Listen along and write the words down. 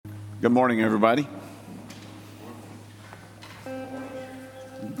Good morning, everybody.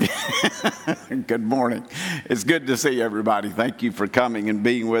 Good morning. It's good to see everybody. Thank you for coming and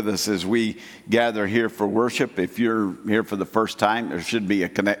being with us as we gather here for worship. If you're here for the first time, there should be a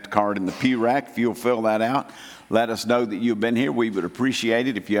Connect card in the pew rack. If you'll fill that out, let us know that you've been here. We would appreciate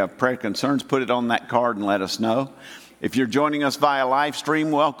it. If you have prayer concerns, put it on that card and let us know. If you're joining us via live stream,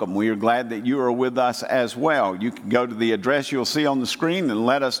 welcome. We are glad that you are with us as well. You can go to the address you'll see on the screen and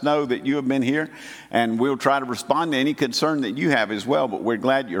let us know that you have been here, and we'll try to respond to any concern that you have as well, but we're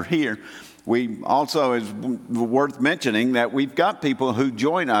glad you're here. We also, is worth mentioning that we've got people who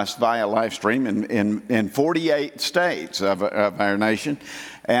join us via live stream in 48 states of our nation.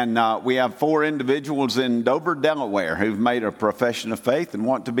 And we have 4 individuals in Dover, Delaware, who've made a profession of faith and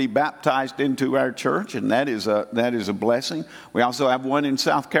want to be baptized into our church, and that is a blessing. We also have one in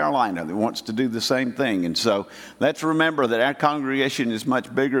South Carolina that wants to do the same thing. And so let's remember that our congregation is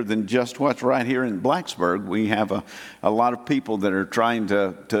much bigger than just what's right here in Blacksburg. We have a lot of people that are trying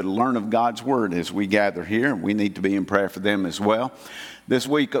to learn of God's Word as we gather here, and we need to be in prayer for them as well. This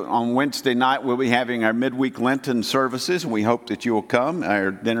week on Wednesday night, we'll be having our midweek Lenten services, and we hope that you'll come.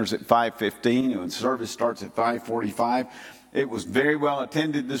 Our dinner's at 5:15, and the service starts at 5:45. It was very well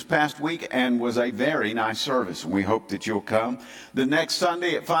attended this past week and was a very nice service, and we hope that you'll come. The next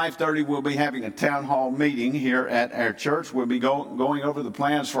Sunday at 5:30, we'll be having a town hall meeting here at our church. We'll be going over the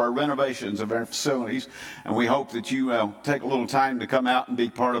plans for our renovations of our facilities, and we hope that you take a little time to come out and be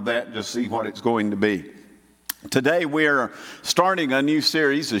part of that and just see what it's going to be. Today we're starting a new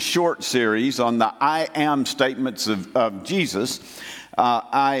series, a short series on the I am statements of Jesus.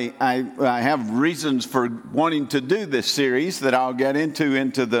 I have reasons for wanting to do this series that I'll get into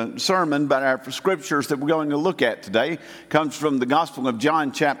the sermon, but our scriptures that we're going to look at today comes from the Gospel of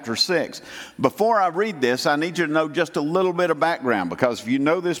John chapter 6. Before I read this, I need you to know just a little bit of background, because if you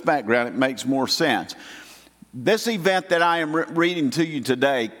know this background, it makes more sense. This event that I am reading to you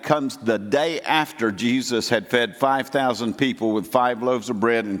today comes the day after Jesus had fed 5,000 people with 5 loaves of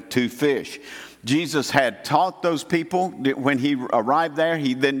bread and 2 fish. Jesus had taught those people when he arrived there.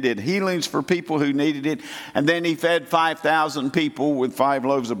 He then did healings for people who needed it. And then he fed 5,000 people with 5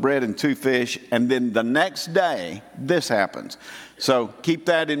 loaves of bread and 2 fish. And then the next day, this happens. So keep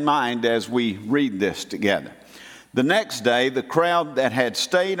that in mind as we read this together. The next day, the crowd that had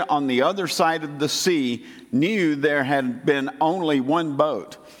stayed on the other side of the sea knew there had been only one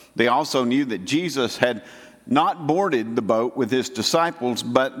boat. They also knew that Jesus had not boarded the boat with his disciples,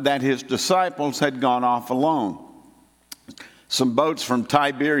 but that his disciples had gone off alone. Some boats from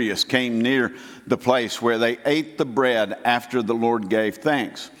Tiberias came near the place where they ate the bread after the Lord gave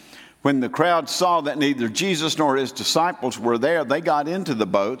thanks. When the crowd saw that neither Jesus nor his disciples were there, they got into the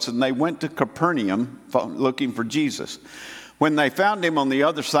boats and they went to Capernaum looking for Jesus. When they found him on the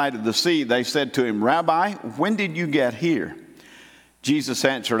other side of the sea, they said to him, "Rabbi, when did you get here?" Jesus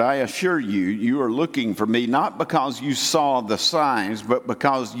answered, "I assure you, you are looking for me not because you saw the signs, but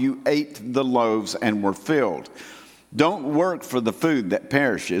because you ate the loaves and were filled. Don't work for the food that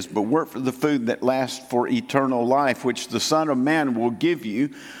perishes, but work for the food that lasts for eternal life, which the Son of Man will give you,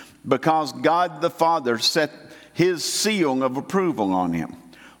 because God the Father set his seal of approval on him."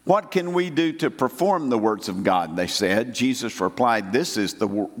 "What can we do to perform the works of God?" they said. Jesus replied, "This is the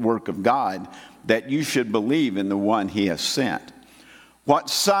work of God, that you should believe in the one he has sent. What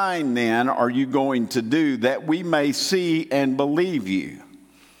sign then are you going to do that we may see and believe you?"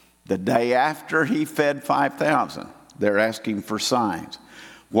 The day after he fed 5,000, they're asking for signs.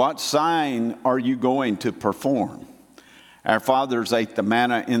 "What sign are you going to perform? Our fathers ate the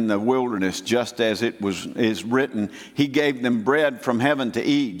manna in the wilderness, just as it is written, he gave them bread from heaven to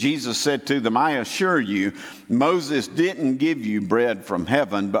eat." Jesus said to them, "I assure you, Moses didn't give you bread from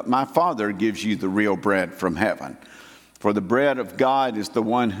heaven, but my Father gives you the real bread from heaven. For the bread of God is the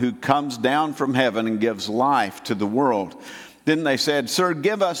one who comes down from heaven and gives life to the world." Then they said, "Sir,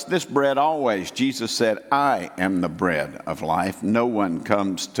 give us this bread always." Jesus said, "I am the bread of life. No one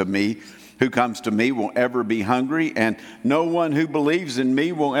who comes to me will ever be hungry, and no one who believes in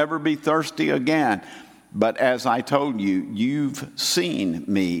me will ever be thirsty again. But as I told you, you've seen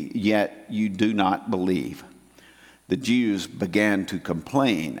me, yet you do not believe." The Jews began to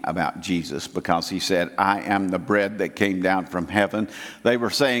complain about Jesus because he said, "I am the bread that came down from heaven." They were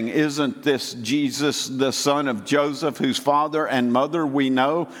saying, "Isn't this Jesus, the son of Joseph, whose father and mother we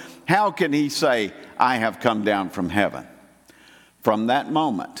know? How can he say, 'I have come down from heaven'?" From that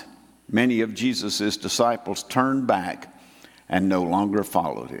moment, many of Jesus' disciples turned back and no longer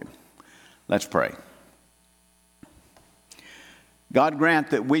followed him. Let's pray. God, grant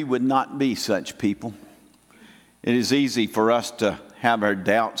that we would not be such people. It is easy for us to have our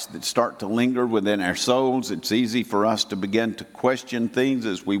doubts that start to linger within our souls. It's easy for us to begin to question things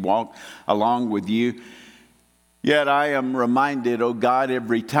as we walk along with you. Yet I am reminded, oh God,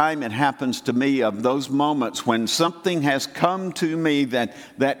 every time it happens to me of those moments when something has come to me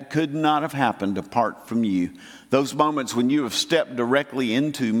that could not have happened apart from you. Those moments when you have stepped directly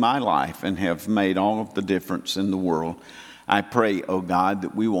into my life and have made all of the difference in the world. I pray, oh God,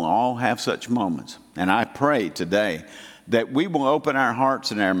 that we will all have such moments. And I pray today that we will open our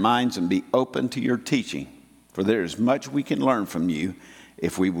hearts and our minds and be open to your teaching. For there is much we can learn from you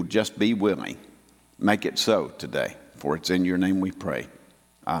if we will just be willing. Make it so today, for it's in your name we pray.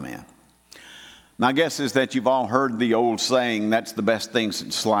 Amen. My guess is that you've all heard the old saying, that's the best thing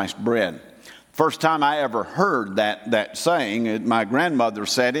since sliced bread. First time I ever heard that saying, my grandmother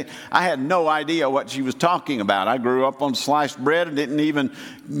said it. I had no idea what she was talking about. I grew up on sliced bread and didn't even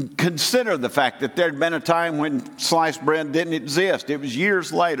consider the fact that there'd been a time when sliced bread didn't exist. It was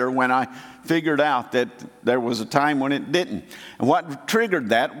years later when I figured out that there was a time when it didn't. And what triggered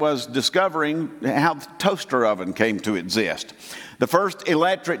that was discovering how the toaster oven came to exist. The first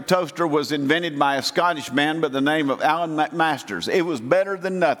electric toaster was invented by a Scottish man by the name of Alan McMasters. It was better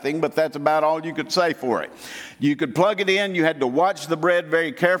than nothing, but that's about all you could say for it. You could plug it in. You had to watch the bread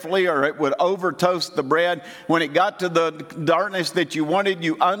very carefully or it would over toast the bread. When it got to the darkness that you wanted,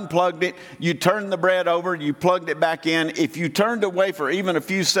 you unplugged it. You turned the bread over. You plugged it back in. If you turned away for even a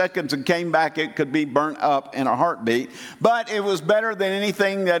few seconds and came back, it could be burnt up in a heartbeat. But it was better than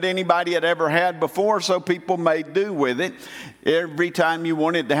anything that anybody had ever had before, so people made do with it. Every time you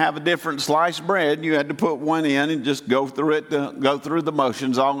wanted to have a different sliced bread, you had to put one in and just go through it, go through the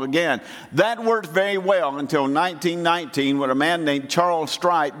motions all again. That worked very well until 1919 when a man named Charles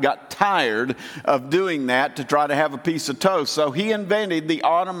Strite got tired of doing that to try to have a piece of toast. So he invented the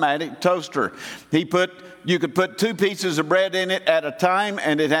automatic toaster. You could put 2 pieces of bread in it at a time,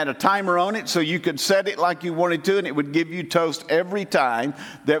 and it had a timer on it, so you could set it like you wanted to, and it would give you toast every time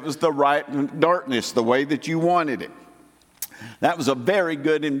that was the right darkness, the way that you wanted it. That was a very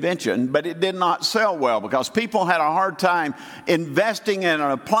good invention, but it did not sell well because people had a hard time investing in an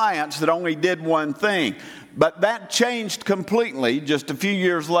appliance that only did one thing. But that changed completely just a few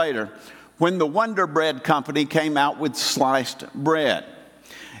years later when the Wonder Bread Company came out with sliced bread.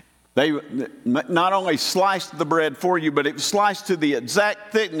 They not only sliced the bread for you, but it was sliced to the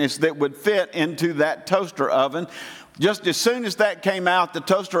exact thickness that would fit into that toaster oven. Just as soon as that came out, the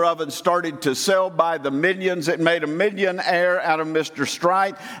toaster oven started to sell by the millions. It made a millionaire out of Mr.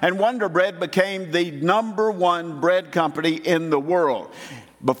 Strite, and Wonder Bread became the #1 bread company in the world.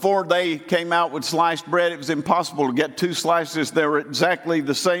 Before they came out with sliced bread, it was impossible to get 2 slices that were exactly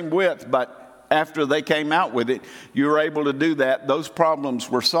the same width, but after they came out with it, you were able to do that. Those problems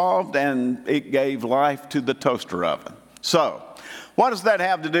were solved, and it gave life to the toaster oven. So, what does that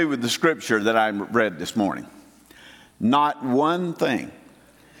have to do with the scripture that I read this morning? Not one thing.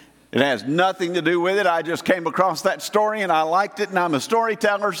 It has nothing to do with it. I just came across that story and I liked it, and I'm a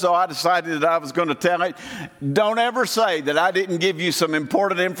storyteller, so I decided that I was going to tell it. Don't ever say that I didn't give you some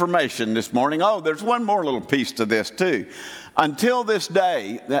important information this morning. Oh, there's one more little piece to this too. Until this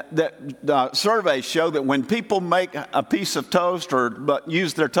day, surveys show that when people make a piece of toast or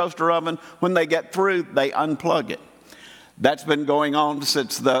use their toaster oven, when they get through, they unplug it. That's been going on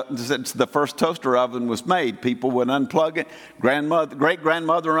since the first toaster oven was made. People would unplug it.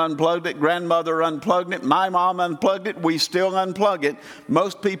 Great-grandmother unplugged it. Grandmother unplugged it. My mom unplugged it. We still unplug it.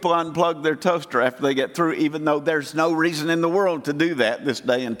 Most people unplug their toaster after they get through, even though there's no reason in the world to do that this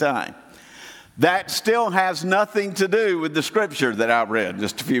day and time. That still has nothing to do with the scripture that I read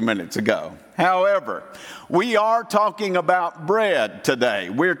just a few minutes ago. However, we are talking about bread today.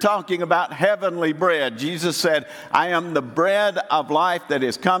 We're talking about heavenly bread. Jesus said, I am the bread of life that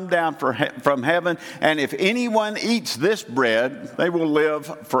has come down from heaven, and if anyone eats this bread, they will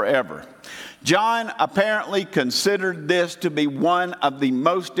live forever. John apparently considered this to be one of the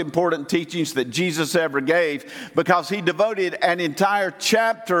most important teachings that Jesus ever gave because he devoted an entire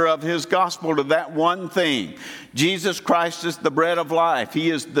chapter of his gospel to that one thing. Jesus Christ is the bread of life. He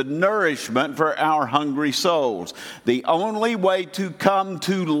is the nourishment for our hungry souls. The only way to come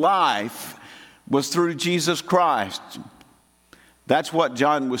to life was through Jesus Christ. That's what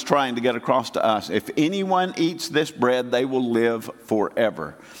John was trying to get across to us. If anyone eats this bread, they will live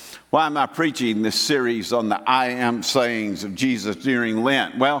forever. Why am I preaching this series on the I am sayings of Jesus during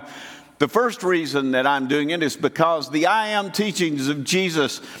Lent? Well, The first reason that I'm doing it is because the I am teachings of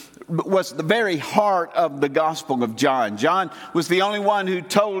Jesus was the very heart of the Gospel of John. John was the only one who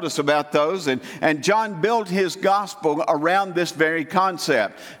told us about those, and John built his gospel around this very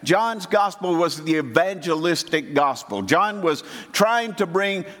concept. John's gospel was the evangelistic gospel. John was trying to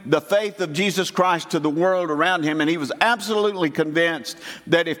bring the faith of Jesus Christ to the world around him, and he was absolutely convinced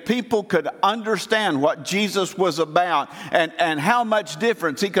that if people could understand what Jesus was about and how much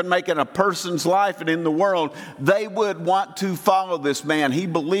difference he could make in a person's life and in the world, they would want to follow this man. He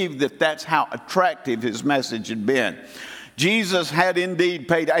believed that that's how attractive his message had been. Jesus had indeed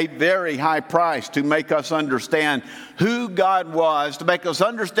paid a very high price to make us understand who God was, to make us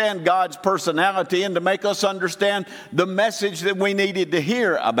understand God's personality, and to make us understand the message that we needed to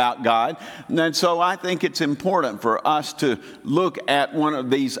hear about God. And so I think it's important for us to look at one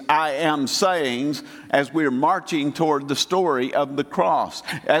of these I am sayings as we're marching toward the story of the cross.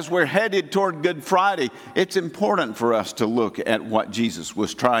 As we're headed toward Good Friday, it's important for us to look at what Jesus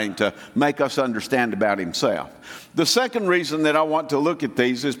was trying to make us understand about himself. The second reason that I want to look at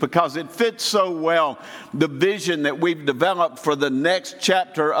these is because it fits so well the vision that we've developed for the next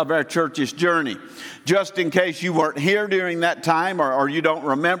chapter of our church's journey. Just in case you weren't here during that time or you don't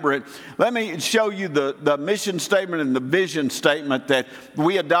remember it, let me show you the mission statement and the vision statement that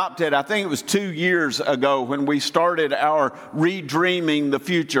we adopted, I think it was 2 years ago when we started our Redreaming the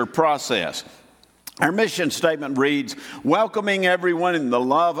Future process. Our mission statement reads, welcoming everyone in the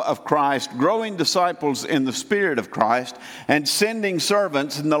love of Christ, growing disciples in the Spirit of Christ, and sending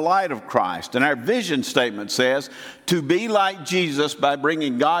servants in the light of Christ. And our vision statement says, to be like Jesus by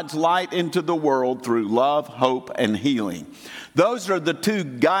bringing God's light into the world through love, hope, and healing. Those are the two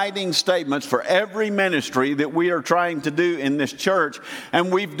guiding statements for every ministry that we are trying to do in this church.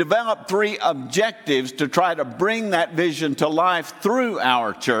 And we've developed 3 objectives to try to bring that vision to life through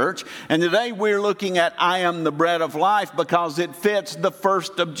our church. And today we're looking at I am the bread of life because it fits the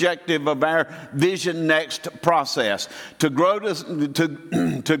first objective of our Vision Next process. To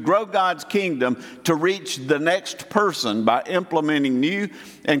grow God's kingdom, to reach the next person by implementing new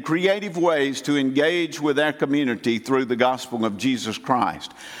and creative ways to engage with our community through the gospel of Jesus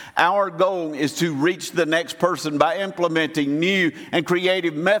Christ. Our goal is to reach the next person by implementing new and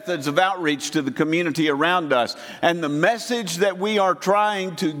creative methods of outreach to the community around us. And the message that we are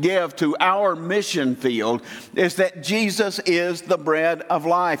trying to give to our mission field is that Jesus is the bread of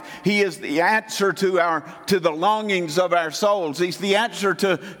life. He is the answer to the longings of our souls. He's the answer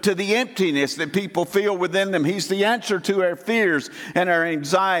to the emptiness that people feel within them. He's the answer to our fears and our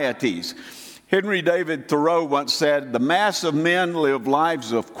anxieties. Henry David Thoreau once said, the mass of men live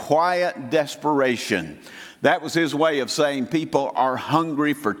lives of quiet desperation. That was his way of saying people are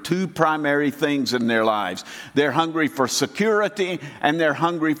hungry for 2 primary things in their lives. They're hungry for security and they're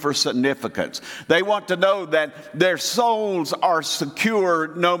hungry for significance. They want to know that their souls are secure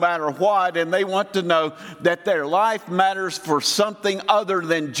no matter what, and they want to know that their life matters for something other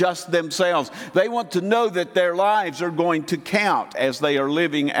than just themselves. They want to know that their lives are going to count as they are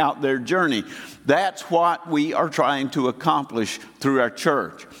living out their journey. That's what we are trying to accomplish through our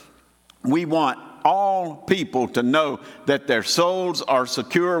church. We want all people to know that their souls are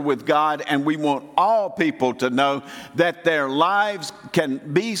secure with God, and we want all people to know that their lives can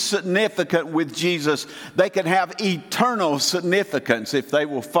be significant with Jesus. They can have eternal significance if they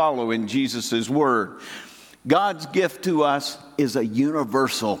will follow in Jesus' word. God's gift to us is a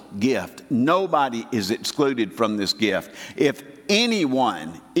universal gift. Nobody is excluded from this gift. If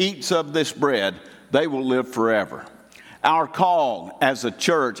anyone eats of this bread, they will live forever. Our call as a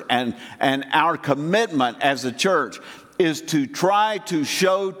church and our commitment as a church is to try to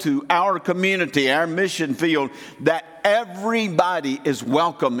show to our community, our mission field, that everybody is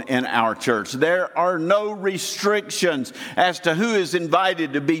welcome in our church. There are no restrictions as to who is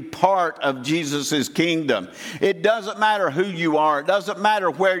invited to be part of Jesus' kingdom. It doesn't matter who you are. It doesn't matter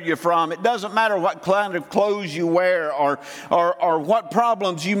where you're from. It doesn't matter what kind of clothes you wear or what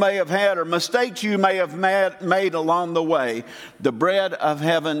problems you may have had or mistakes you may have made along the way. The bread of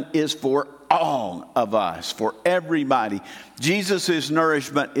heaven is for all of us, for everybody. Jesus'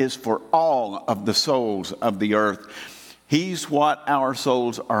 nourishment is for all of the souls of the earth. He's what our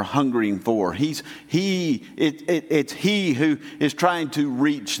souls are hungering for. It's He who is trying to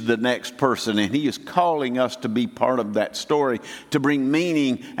reach the next person, and He is calling us to be part of that story, to bring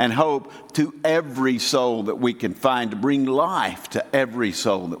meaning and hope to every soul that we can find, to bring life to every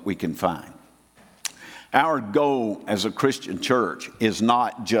soul that we can find. Our goal as a Christian church is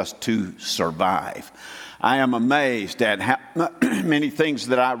not just to survive. I am amazed at how many things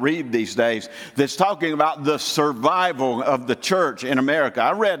that I read these days that's talking about the survival of the church in America.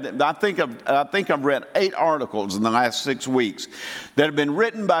 I think I've read 8 articles in the last 6 weeks that have been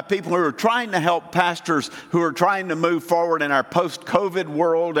written by people who are trying to help pastors who are trying to move forward in our post-COVID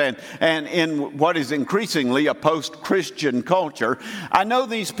world and in what is increasingly a post-Christian culture. I know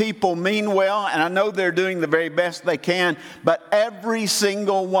these people mean well, and I know they're doing the very best they can, but every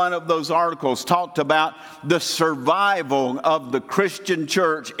single one of those articles talked about the survival of the Christian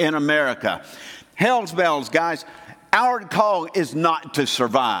church in America. Hell's bells, guys. Our call is not to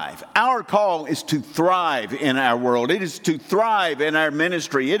survive. Our call is to thrive in our world. It is to thrive in our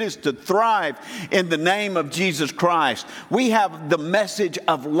ministry. It is to thrive in the name of Jesus Christ. We have the message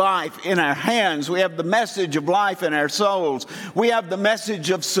of life in our hands. We have the message of life in our souls. We have the message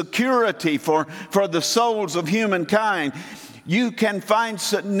of security for the souls of humankind. You can find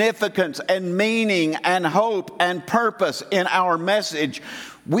significance and meaning and hope and purpose in our message.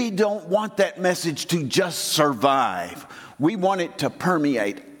 We don't want that message to just survive. We want it to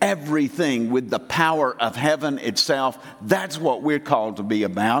permeate everything with the power of heaven itself. That's what we're called to be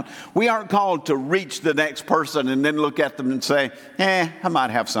about. We aren't called to reach the next person and then look at them and say, I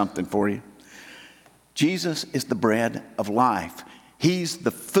might have something for you. Jesus is the bread of life. He's the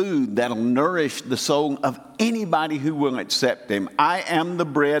food that'll nourish the soul of anybody who will accept him. I am the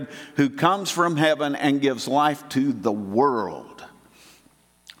bread who comes from heaven and gives life to the world.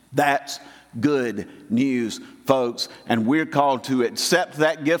 That's good news, folks. And we're called to accept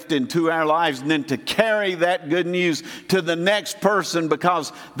that gift into our lives and then to carry that good news to the next person,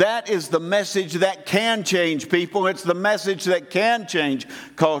 because that is the message that can change people. It's the message that can change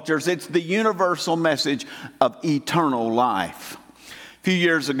cultures. It's the universal message of eternal life. A few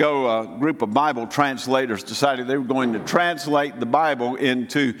years ago, a group of Bible translators decided they were going to translate the Bible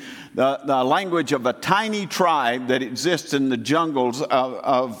into the language of a tiny tribe that exists in the jungles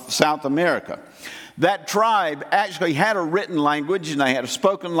of South America. That tribe actually had a written language and they had a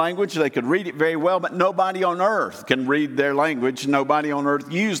spoken language. They could read it very well, but nobody on earth can read their language. Nobody on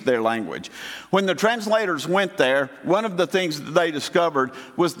earth used their language. When the translators went there, one of the things that they discovered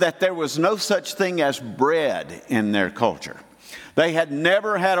was that there was no such thing as bread in their culture. They had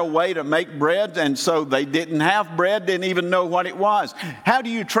never had a way to make bread, and so they didn't have bread, didn't even know what it was. How do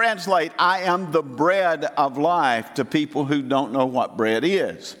you translate, I am the bread of life, to people who don't know what bread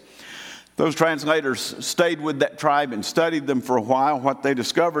is? Those translators stayed with that tribe and studied them for a while. What they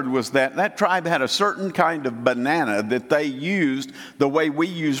discovered was that that tribe had a certain kind of banana that they used the way we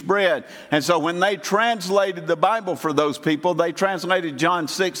use bread. And so when they translated the Bible for those people, they translated John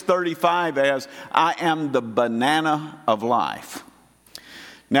 6:35 as, I am the banana of life.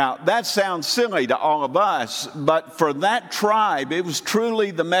 Now, that sounds silly to all of us, but for that tribe, it was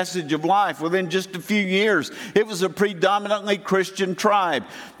truly the message of life. Within just a few years, it was a predominantly Christian tribe.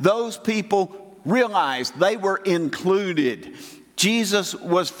 Those people realized they were included. Jesus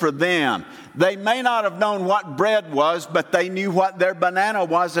was for them. They may not have known what bread was, but they knew what their banana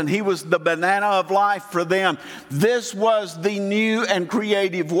was, and he was the banana of life for them. This was the new and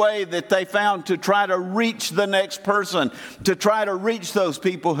creative way that they found to try to reach the next person, to try to reach those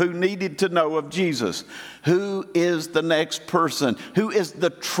people who needed to know of Jesus. Who is the next person? Who is the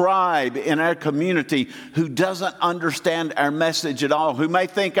tribe in our community who doesn't understand our message at all, who may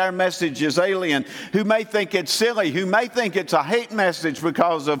think our message is alien, who may think it's silly, who may think it's a hate message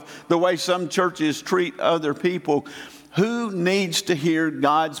because of the way some churches treat other people? Who needs to hear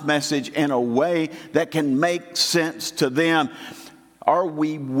God's message in a way that can make sense to them? Are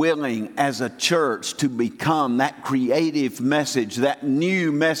we willing as a church to become that creative message, that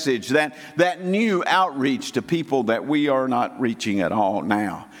new message, that new outreach to people that we are not reaching at all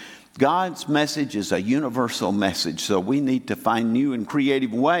now? God's message is a universal message, so we need to find new and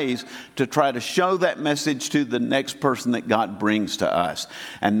creative ways to try to show that message to the next person that God brings to us.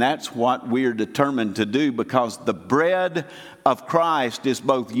 And that's what we're determined to do, because the bread of Christ is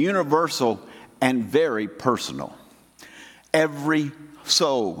both universal and very personal. Every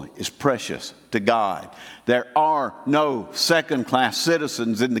soul is precious to God. There are no second-class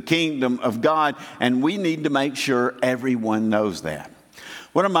citizens in the kingdom of God, and we need to make sure everyone knows that.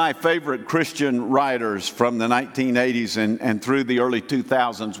 One of my favorite Christian writers from the 1980s and through the early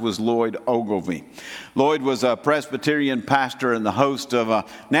 2000s was Lloyd Ogilvie. Lloyd was a Presbyterian pastor and the host of a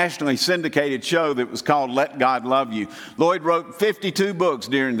nationally syndicated show that was called Let God Love You. Lloyd wrote 52 books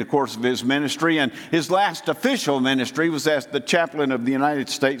during the course of his ministry, and his last official ministry was as the chaplain of the United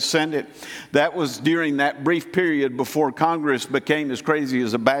States Senate. That was during that brief period before Congress became as crazy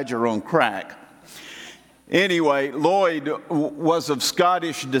as a badger on crack. Anyway, Lloyd was of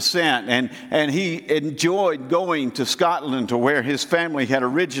Scottish descent, and he enjoyed going to Scotland, to where his family had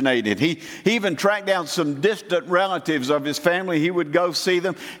originated. He even tracked down some distant relatives of his family. He would go see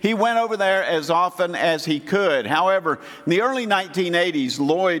them. He went over there as often as he could. However, in the early 1980s,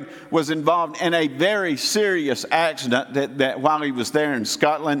 Lloyd was involved in a very serious accident that while he was there in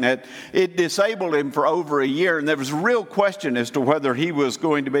Scotland, that it disabled him for over a year, and there was a real question as to whether he was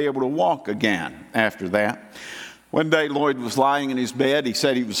going to be able to walk again after that. One day, Lloyd was lying in his bed. He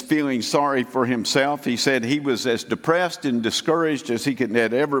said he was feeling sorry for himself. He said he was as depressed and discouraged as he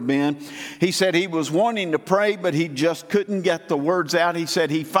had ever been. He said he was wanting to pray, but he just couldn't get the words out. He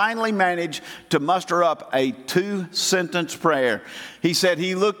said he finally managed to muster up a 2-sentence prayer. He said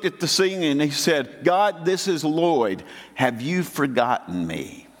he looked at the scene and he said, "God, this is Lloyd. Have you forgotten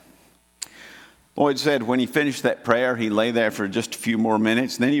me?" Lloyd said when he finished that prayer, he lay there for just a few more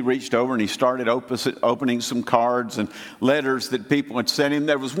minutes. Then he reached over and he started opening some cards and letters that people had sent him.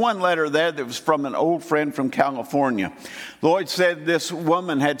 There was one letter there that was from an old friend from California. Lloyd said this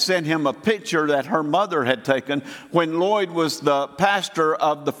woman had sent him a picture that her mother had taken when Lloyd was the pastor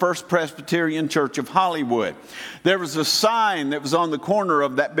of the First Presbyterian Church of Hollywood. There was a sign that was on the corner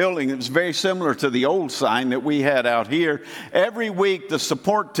of that building that was very similar to the old sign that we had out here. Every week, the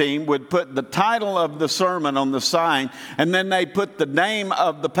support team would put the title of the sermon on the sign, and then they put the name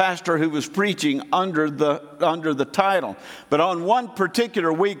of the pastor who was preaching under the title. But on one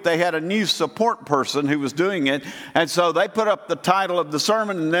particular week, they had a new support person who was doing it, and so they put up the title of the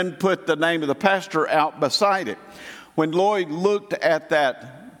sermon and then put the name of the pastor out beside it. When Lloyd looked at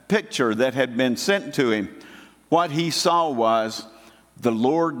that picture that had been sent to him, what he saw was, "The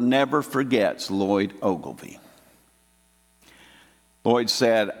Lord never forgets Lloyd Ogilvie." Lloyd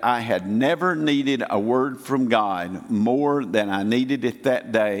said, "I had never needed a word from God more than I needed it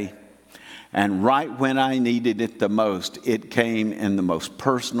that day. And right when I needed it the most, it came in the most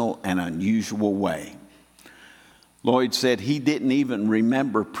personal and unusual way." Lloyd said he didn't even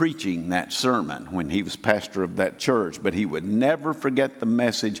remember preaching that sermon when he was pastor of that church, but he would never forget the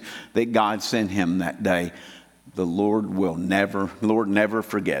message that God sent him that day. The Lord never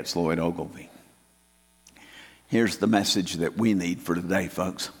forgets Lloyd Ogilvie. Here's the message that we need for today,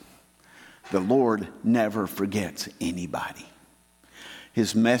 folks. The Lord never forgets anybody.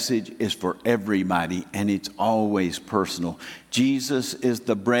 His message is for everybody, and it's always personal. Jesus is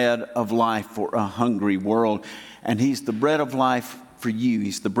the bread of life for a hungry world, and He's the bread of life for you.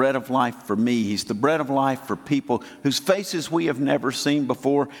 He's the bread of life for me. He's the bread of life for people whose faces we have never seen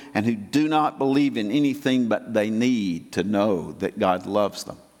before and who do not believe in anything, but they need to know that God loves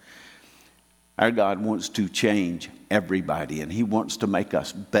them. Our God wants to change everybody, and He wants to make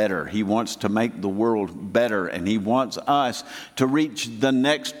us better. He wants to make the world better, and He wants us to reach the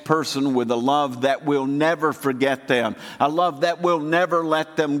next person with a love that will never forget them, a love that will never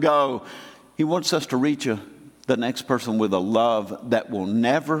let them go. He wants us to reach the next person with a love that will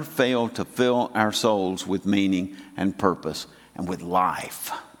never fail to fill our souls with meaning and purpose and with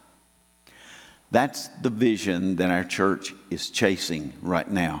life. That's the vision that our church is chasing right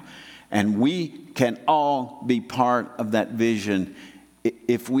now. And we can all be part of that vision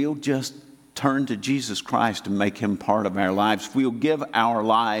if we'll just turn to Jesus Christ and make Him part of our lives. If we'll give our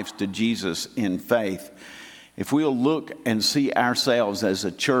lives to Jesus in faith. If we'll look and see ourselves as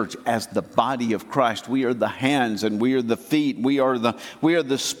a church, as the body of Christ. We are the hands and we are the feet. We are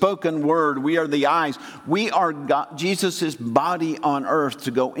the spoken word. We are the eyes. We are Jesus' body on earth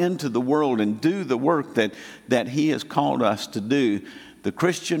to go into the world and do the work that He has called us to do. The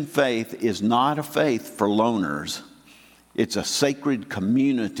Christian faith is not a faith for loners. It's a sacred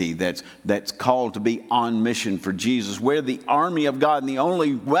community that's called to be on mission for Jesus. We're the army of God, and the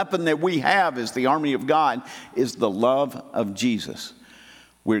only weapon that we have as the army of God is the love of Jesus.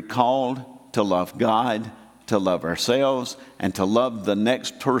 We're called to love God, to love ourselves, and to love the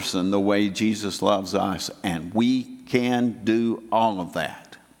next person the way Jesus loves us. And we can do all of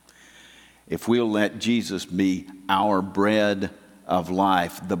that if we'll let Jesus be our bread of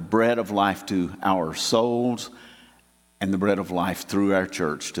life, the bread of life to our souls, and the bread of life through our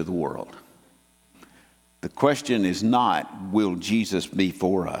church to the world. The question is not, will Jesus be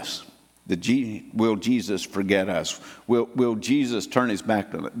for us? Will Jesus forget us? Will Jesus turn His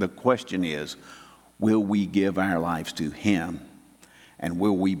back? The question is, will we give our lives to Him? And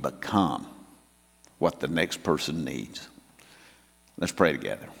will we become what the next person needs? Let's pray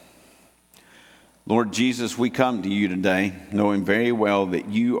together. Lord Jesus, we come to You today knowing very well that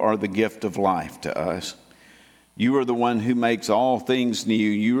You are the gift of life to us. You are the one who makes all things new.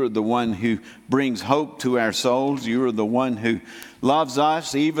 You are the one who brings hope to our souls. You are the one who loves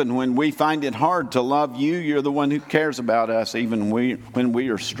us even when we find it hard to love you. You're the one who cares about us even when we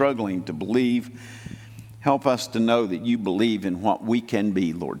are struggling to believe. Help us to know that you believe in what we can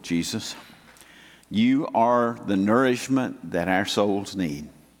be, Lord Jesus. You are the nourishment that our souls need.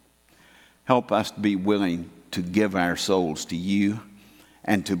 Help us to be willing to give our souls to you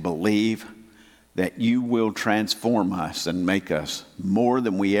and to believe that you will transform us and make us more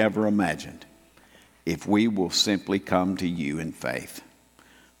than we ever imagined if we will simply come to you in faith.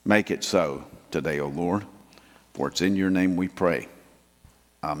 Make it so today, O Lord, for it's in your name we pray.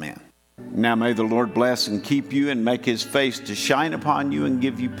 Amen. Now may the Lord bless and keep you and make his face to shine upon you and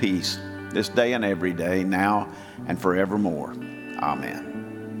give you peace this day and every day, now and forevermore. Amen.